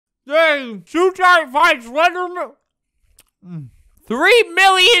Dang, Tart Slenderman. 3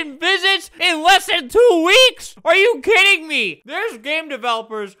 million visits in less than 2 weeks? Are you kidding me? There's game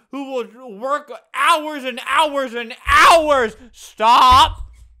developers who will work hours and hours and hours. Stop.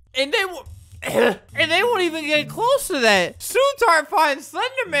 And they will. And they won't even get close to that. Tart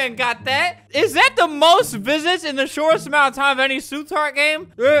Slenderman got that. Is that the most visits in the shortest amount of time of any Tart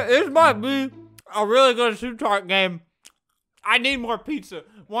game? It might be a really good Tart game. I need more pizza.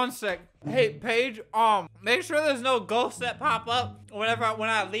 One sec. Hey, Paige, make sure there's no ghosts that pop up when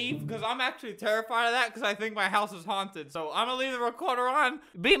I leave, because I'm actually terrified of that because I think my house is haunted. So I'm gonna leave the recorder on.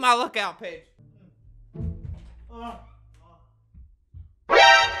 Be my lookout, Paige.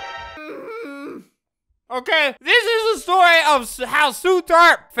 Okay, this is the story of how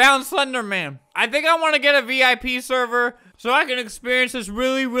Tart found Slenderman. I think I want to get a VIP server so I can experience this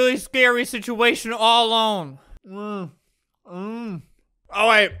really, really scary situation all alone. Oh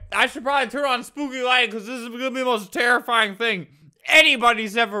wait, I should probably turn on spooky lighting because this is gonna be the most terrifying thing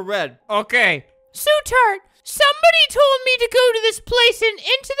anybody's ever read. Okay. Tart, somebody told me to go to this place and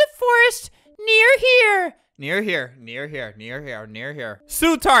into the forest near here. Near here.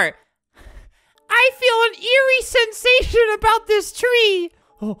 Tart. I feel an eerie sensation about this tree.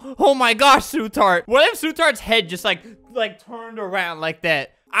 Oh my gosh, Tart. What if Tart's head just like turned around like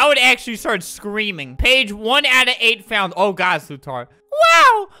that? I would actually start screaming. Page 1 out of 8 found. Oh god, Tart.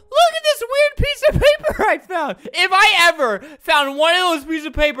 Wow, look at this weird piece of paper I found. If I ever found one of those pieces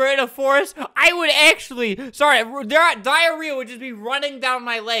of paper in a forest, I would actually, diarrhea would just be running down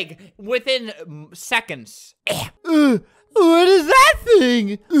my leg within seconds. What is that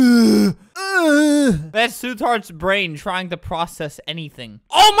thing? That's Tart's brain trying to process anything.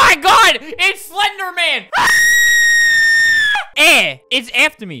 Oh my god! It's Slenderman! It's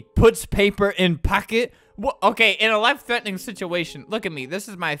after me. Puts paper in pocket. What? Okay, in a life-threatening situation. Look at me. This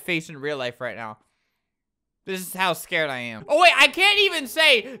is my face in real life right now. This is how scared I am. Oh wait, I can't even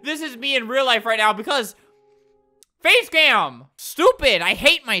say this is me in real life right now because face cam. Stupid. I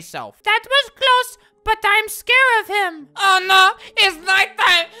hate myself. That was close. But I'm scared of him. Oh no, it's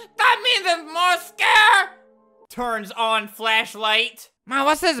nighttime. That means there's more scare. Turns on flashlight. Mom,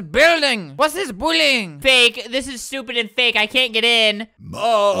 what's this building? What's this bullying? Fake. This is stupid and fake. I can't get in.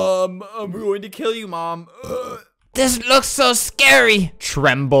 Mom, I'm going to kill you, Mom. This looks so scary.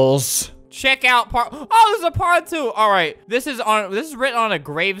 Trembles. Check out part. Oh, there's a part 2. All right, this is written on a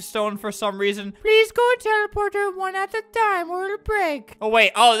gravestone for some reason. Please go teleporter one at a time or it'll break. Oh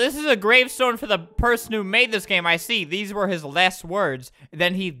wait, oh, this is a gravestone for the person who made this game. I see. These were his last words.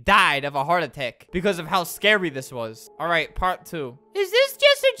 Then he died of a heart attack because of how scary this was. All right, part 2. Is this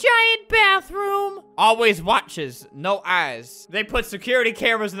just a giant bathroom? Always watches, no eyes. They put security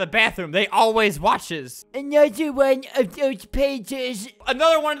cameras in the bathroom. They always watches. Another one of those pages.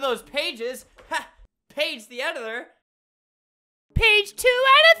 Another one of those pages? Ha! Page the editor. Page 2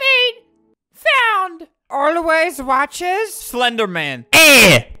 out of 8. Found. Always watches. Slenderman.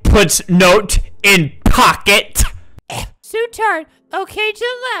 Puts note in pocket. Tart, okay to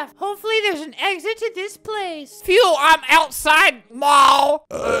the left. Hopefully there's an exit to this place. Phew, I'm outside, mall.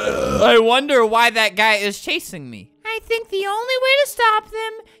 I wonder why that guy is chasing me. I think the only way to stop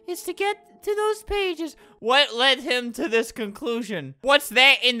them is to get to those pages. What led him to this conclusion? What's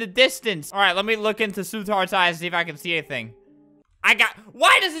that in the distance? All right, let me look into Tart's eyes, see if I can see anything.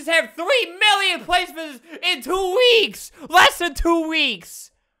 Why does this have 3 million placements in 2 weeks? Less than 2 weeks.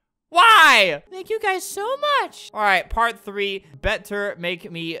 Why? Thank you guys so much. All right, part 3. Better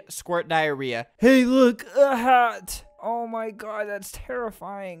make me squirt diarrhea. Hey, look, a hat. Oh my god, that's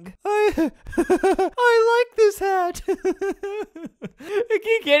terrifying. I like this hat.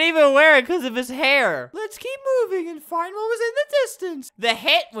 He can't even wear it because of his hair. Let's keep moving and find what was in the distance. The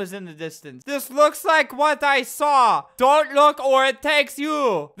hat was in the distance. This looks like what I saw. Don't look or it takes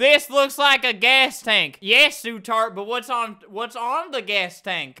you. This looks like a gas tank. Yes, Tart, but what's on the gas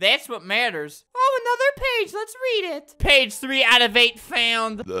tank? That's what matters. Oh, another page. Let's read it. Page 3 out of 8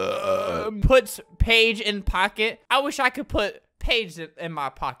 found. Puts page in pocket. I wish I could put Paige in my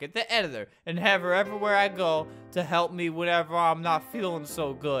pocket, the editor, and have her everywhere I go to help me whenever I'm not feeling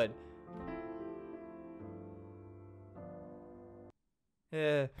so good.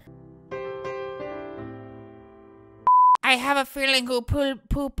 I have a feeling he'll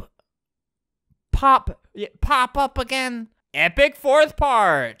pop up again. Epic 4th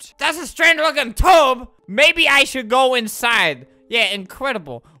part. That's a strange looking tube. Maybe I should go inside. Yeah,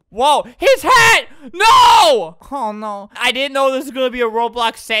 incredible. Whoa, his hat! No! Oh no. I didn't know this was gonna be a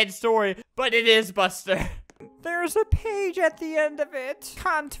Roblox sad story, but it is, Buster. There's a page at the end of it.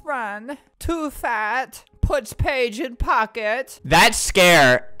 Can't run. Too fat. Puts page in pocket. That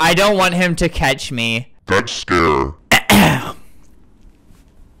scare. I don't want him to catch me. That scare.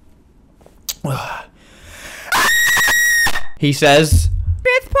 He says.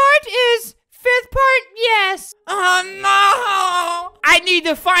 Fifth part, yes. Oh no! I need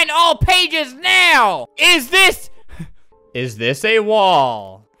to find all pages now. Is this a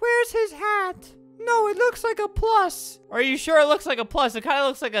wall? Where's his hat? No, it looks like a plus. Are you sure it looks like a plus? It kind of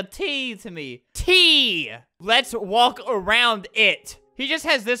looks like a T to me. T. Let's walk around it. He just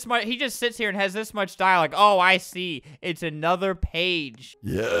has this much. He just sits here and has this much dialogue. Oh, I see. It's another page.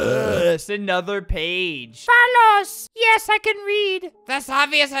 Yes, another page. Follows. Yes, I can read. That's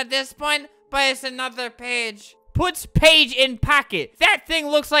obvious at this point, but it's another page. Puts page in pocket. That thing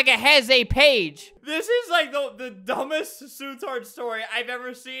looks like it has a page. This is like the dumbest Tart story I've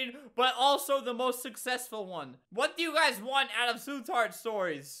ever seen, but also the most successful one. What do you guys want out of Tart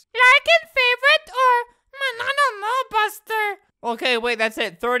stories? Like and favorite or, I don't know, Buster. Okay, wait, that's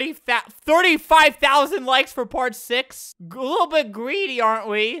it. 35,000 likes for part 6. A little bit greedy, aren't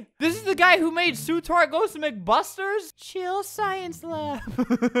we? This is the guy who made Tart Goes to McBusters? Chill science lab.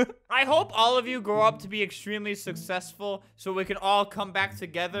 I hope all of you grow up to be extremely successful so we can all come back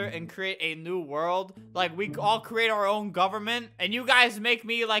together and create a new world. Like, we all create our own government, and you guys make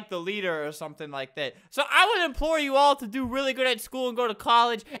me, like, the leader or something like that. So I would implore you all to do really good at school and go to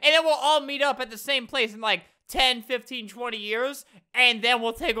college, and then we'll all meet up at the same place in, like, 10, 15, 20 years, and then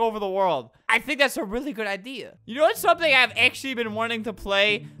we'll take over the world. I think that's a really good idea. You know what's something I've actually been wanting to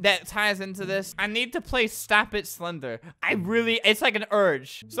play that ties into this? I need to play Stop It Slender. It's like an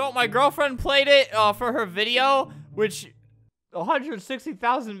urge. So my girlfriend played it for her video, which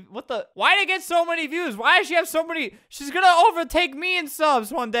 160,000, why did it get so many views? Why does she have so many? She's gonna overtake me in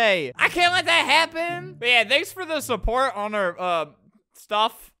subs one day. I can't let that happen. But yeah, thanks for the support on her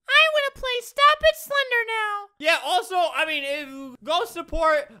stuff. I want to play Stop It Slender now. Yeah, also, I mean, if you go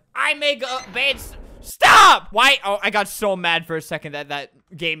support, I make stop! Why? Oh, I got so mad for a second that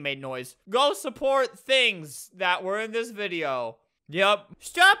game made noise. Go support things that were in this video. Yep.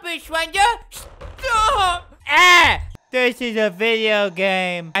 Stop it, Slender! Stop! Ah! This is a video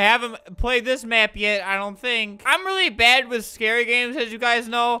game. I haven't played this map yet, I don't think. I'm really bad with scary games, as you guys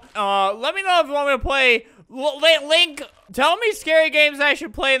know. Let me know if you want me to play. Link, tell me scary games I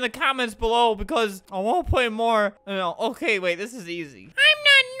should play in the comments below because I won't play more. No, okay, wait, this is easy. I'm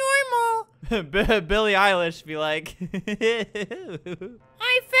not normal. Billie Eilish be like. I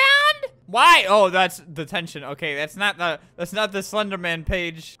found. Why? Oh, that's detention. Okay, that's not the Slenderman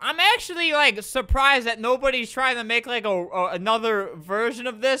page. I'm actually like surprised that nobody's trying to make like another version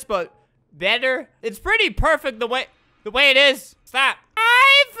of this, but better. It's pretty perfect the way it is. Stop.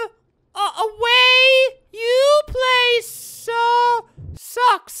 Away you play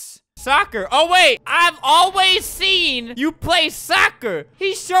sucks. Soccer. Oh, wait. I've always seen you play soccer.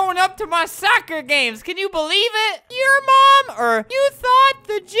 He's showing up to my soccer games. Can you believe it? Your mom, you thought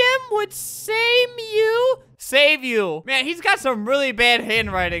the gym would save you? Save you. Man, he's got some really bad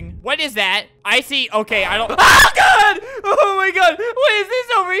handwriting. What is that? I see. Okay, I don't. Oh, God. Oh, my God. What is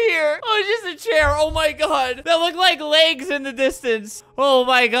this over here? Oh, it's just a chair. Oh, my God. That look like legs in the distance. Oh,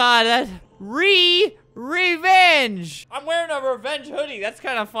 my God. That's revenge. I'm wearing a revenge hoodie. That's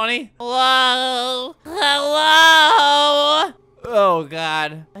kind of funny. Hello? Oh,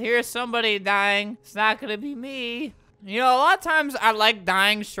 God. I hear somebody dying. It's not gonna be me. You know, a lot of times I like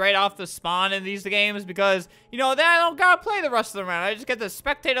dying straight off the spawn in these games because, you know, then I don't gotta play the rest of the round. I just get to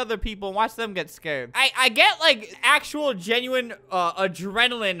spectate other people and watch them get scared. I get, like, actual, genuine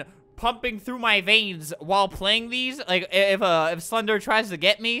adrenaline pumping through my veins while playing these. Like, if Slender tries to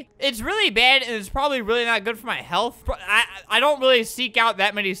get me, it's really bad and it's probably really not good for my health. I don't really seek out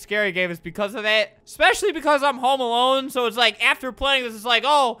that many scary games because of that, especially because I'm home alone. So it's like, after playing this, it's like,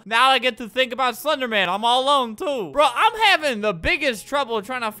 oh, now I get to think about Slenderman. I'm all alone too. Bro, I'm having the biggest trouble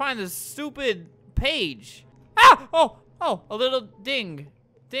trying to find this stupid page. Ah! Oh, a little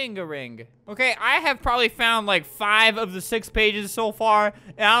ding-a-ring. Okay, I have probably found like 5 of the 6 pages so far,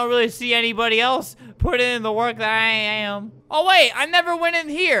 and I don't really see anybody else put in the work that I am. Oh wait, I never went in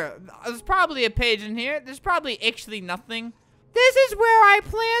here. There's probably a page in here. There's probably actually nothing. This is where I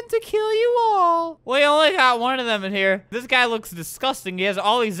plan to kill you all. We only got one of them in here. This guy looks disgusting. He has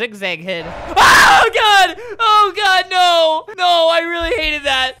Ollie Zigzag head. Oh, God. Oh, God, no. No, I really hated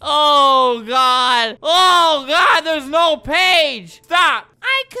that. Oh, God. Oh, God, there's no page. Stop.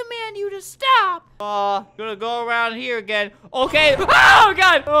 I command you to stop. Gonna go around here again. Okay. Oh,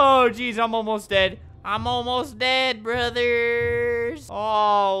 God. Oh, geez, I'm almost dead. I'm almost dead, brothers.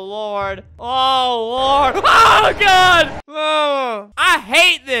 Oh, Lord. Oh, Lord. Oh, God. Oh, I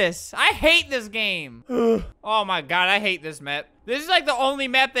hate this. I hate this game. Oh, my God. I hate this map. This is like the only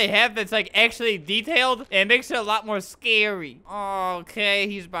map they have that's like actually detailed and makes it a lot more scary. Okay,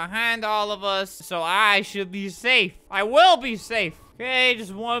 he's behind all of us, so I should be safe. I will be safe. Okay,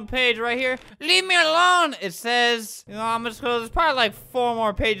 just one page right here. Leave me alone. It says, you know, I'm just gonna, there's probably like 4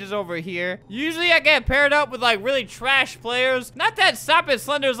 more pages over here. Usually I get paired up with like really trash players. Not that Stop It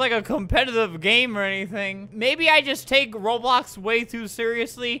Slender is like a competitive game or anything. Maybe I just take Roblox way too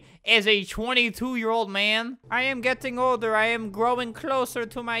seriously as a 22-year-old man. I am getting older. I am growing closer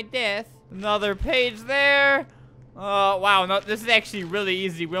to my death. Another page there. Wow, no, this is actually really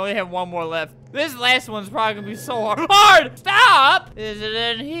easy. We only have 1 more left. This last one's probably gonna be so hard. Stop! Is it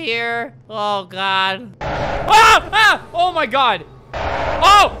in here? Oh, God. Ah! Ah! Oh, my God.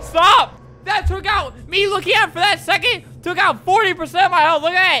 Oh, stop! That took out, me looking at it for that second, took out 40% of my health.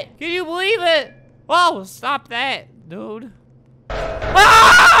 Look at that. Can you believe it? Oh, stop that, dude.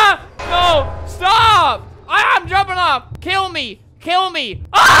 Ah! No, stop! I'm jumping off. Kill me. Kill me.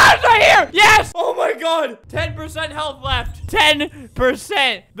 Ah, it's right here. Yes. Oh my God. 10% health left.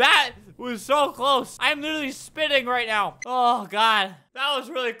 10%. That was so close. I'm literally spitting right now. Oh God. That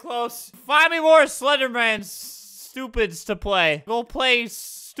was really close. Find me more Slenderman stupids to play. Go play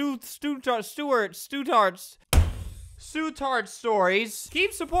Tart Stories.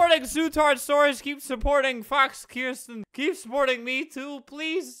 Keep supporting Tart Stories. Keep supporting Fox Kirsten. Keep supporting me too,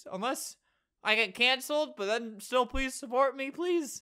 please. Unless I get canceled, but then still please support me, please.